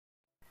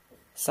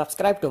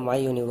Subscribe to My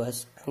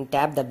Universe and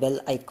tap the bell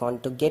icon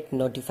to get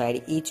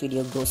notified each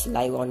video goes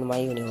live on My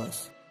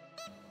Universe.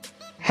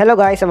 Hello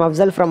guys, I'm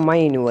Afzal from My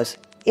Universe.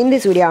 In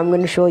this video, I'm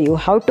going to show you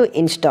how to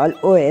install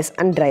OS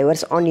and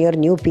drivers on your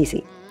new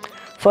PC.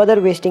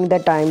 Further wasting the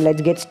time,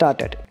 let's get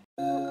started.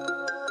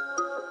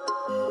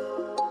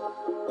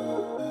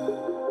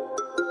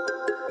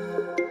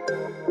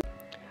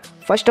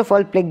 First of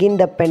all, plug in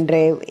the pen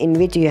drive in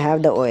which you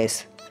have the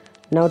OS.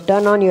 Now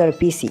turn on your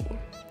PC.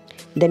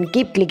 Then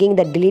keep clicking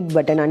the delete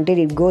button until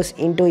it goes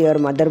into your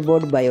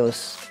motherboard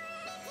BIOS.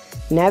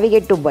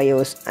 Navigate to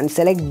BIOS and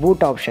select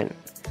boot option.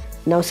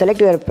 Now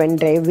select your pen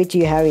drive which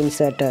you have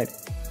inserted.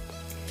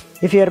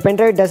 If your pen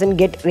drive doesn't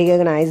get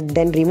recognized,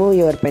 then remove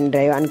your pen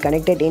drive and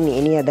connect it in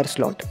any other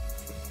slot.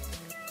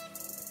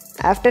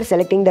 After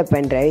selecting the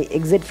pen drive,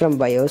 exit from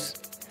BIOS.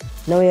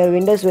 Now your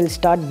Windows will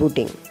start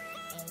booting.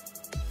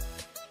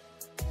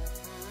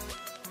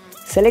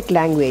 Select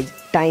language,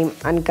 time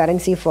and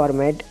currency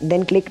format,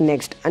 then click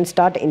next and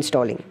start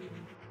installing.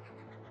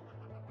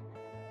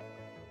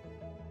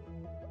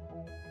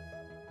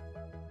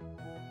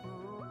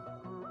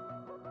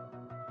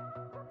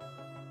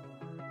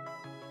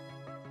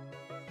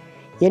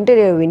 Enter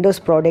your Windows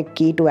product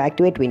key to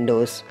activate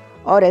Windows,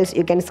 or else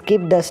you can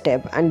skip the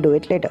step and do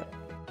it later.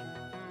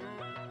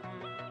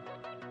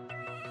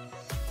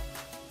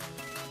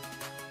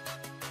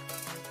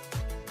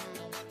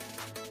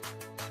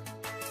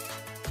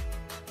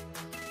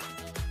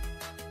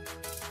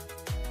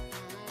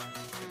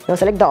 Now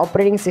select the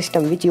operating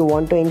system which you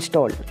want to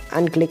install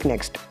and click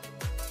next.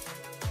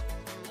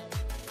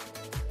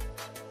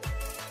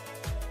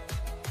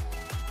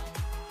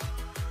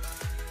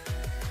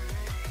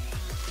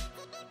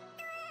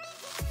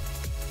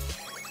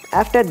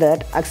 After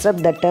that,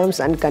 accept the terms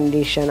and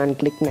condition and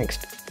click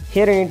next.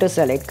 Here you need to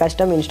select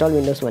custom install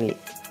Windows only.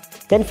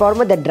 Then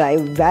format the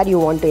drive where you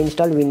want to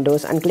install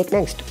Windows and click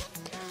next.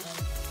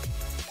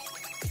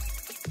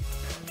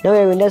 Now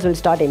your Windows will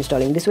start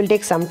installing. This will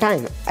take some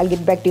time. I'll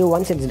get back to you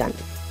once it's done.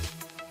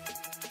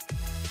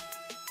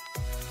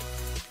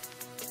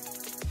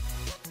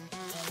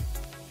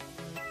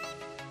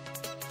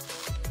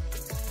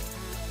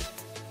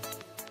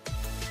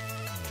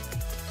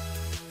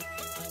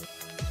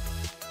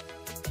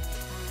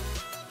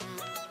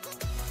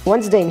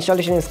 Once the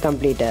installation is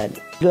completed,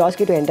 it will ask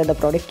you to enter the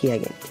product key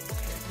again.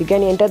 You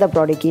can enter the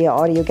product key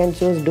or you can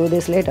choose do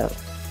this later.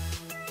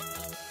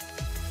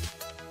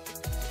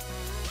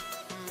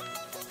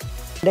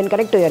 Then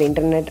connect to your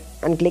internet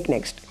and click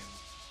next.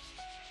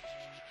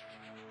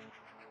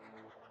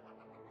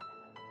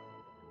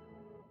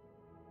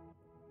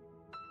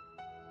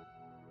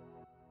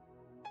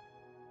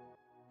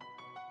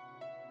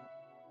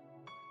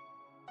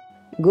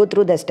 Go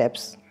through the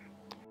steps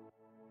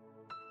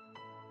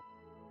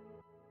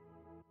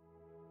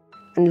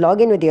and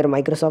log in with your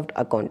Microsoft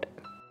account.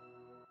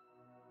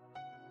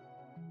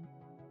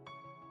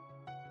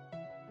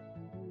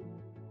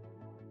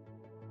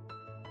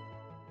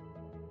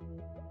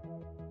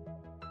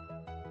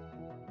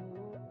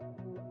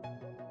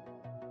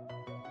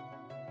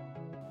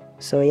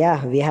 So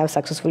yeah, we have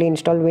successfully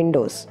installed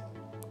Windows.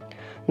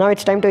 Now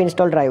it's time to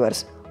install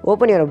drivers.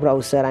 Open your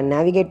browser and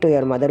navigate to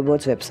your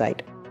motherboard's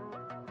website.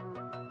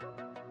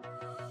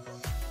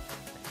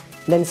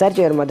 Then search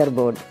your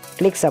motherboard,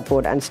 click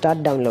support and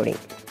start downloading.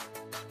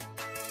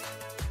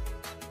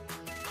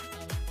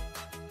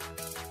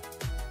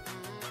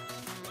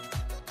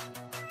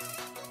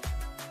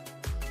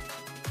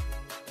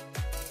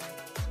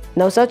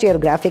 Now search your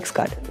graphics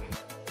card.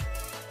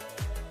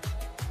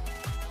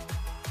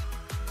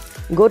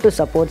 Go to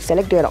support,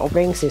 select your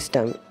operating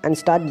system and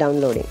start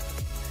downloading.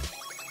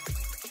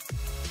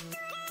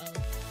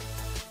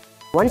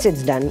 Once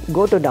it's done,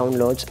 go to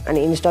downloads and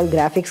install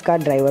graphics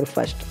card driver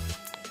first.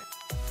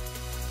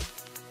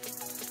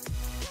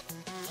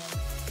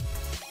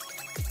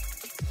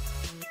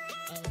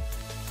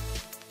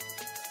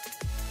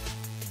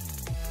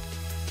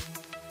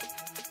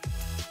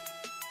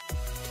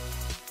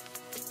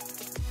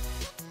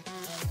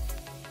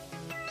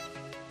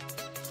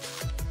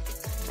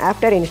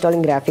 After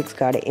installing graphics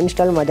card,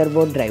 install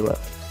motherboard driver.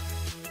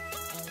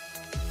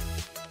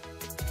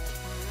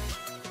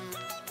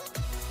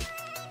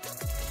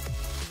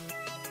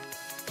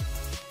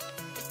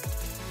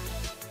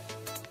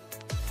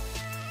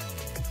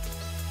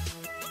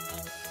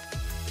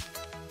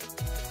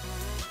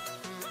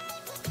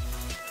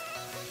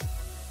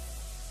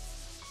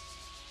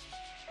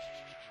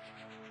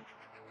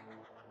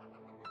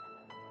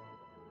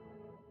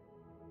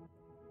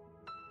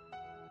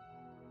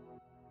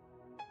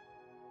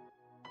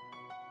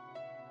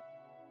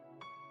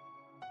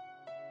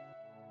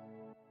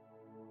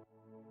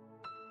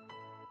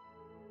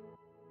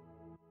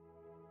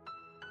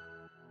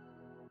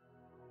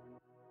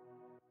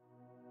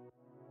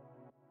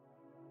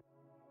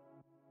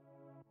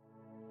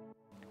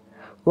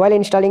 While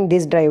installing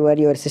this driver,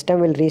 your system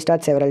will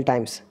restart several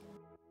times.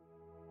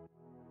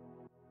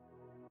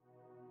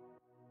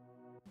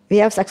 We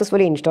have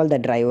successfully installed the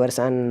drivers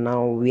and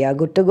now we are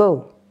good to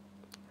go.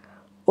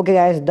 Okay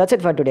guys, that's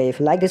it for today. If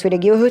you like this video,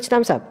 give a huge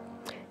thumbs up.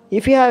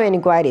 If you have any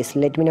queries,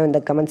 let me know in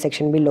the comment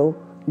section below.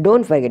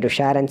 Don't forget to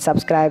share and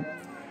subscribe.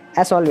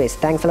 As always,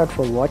 thanks a lot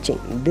for watching.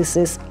 This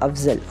is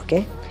Afzal,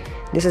 okay?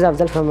 This is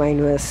Afzal from my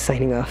universe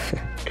signing off.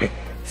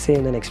 See you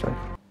in the next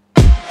one.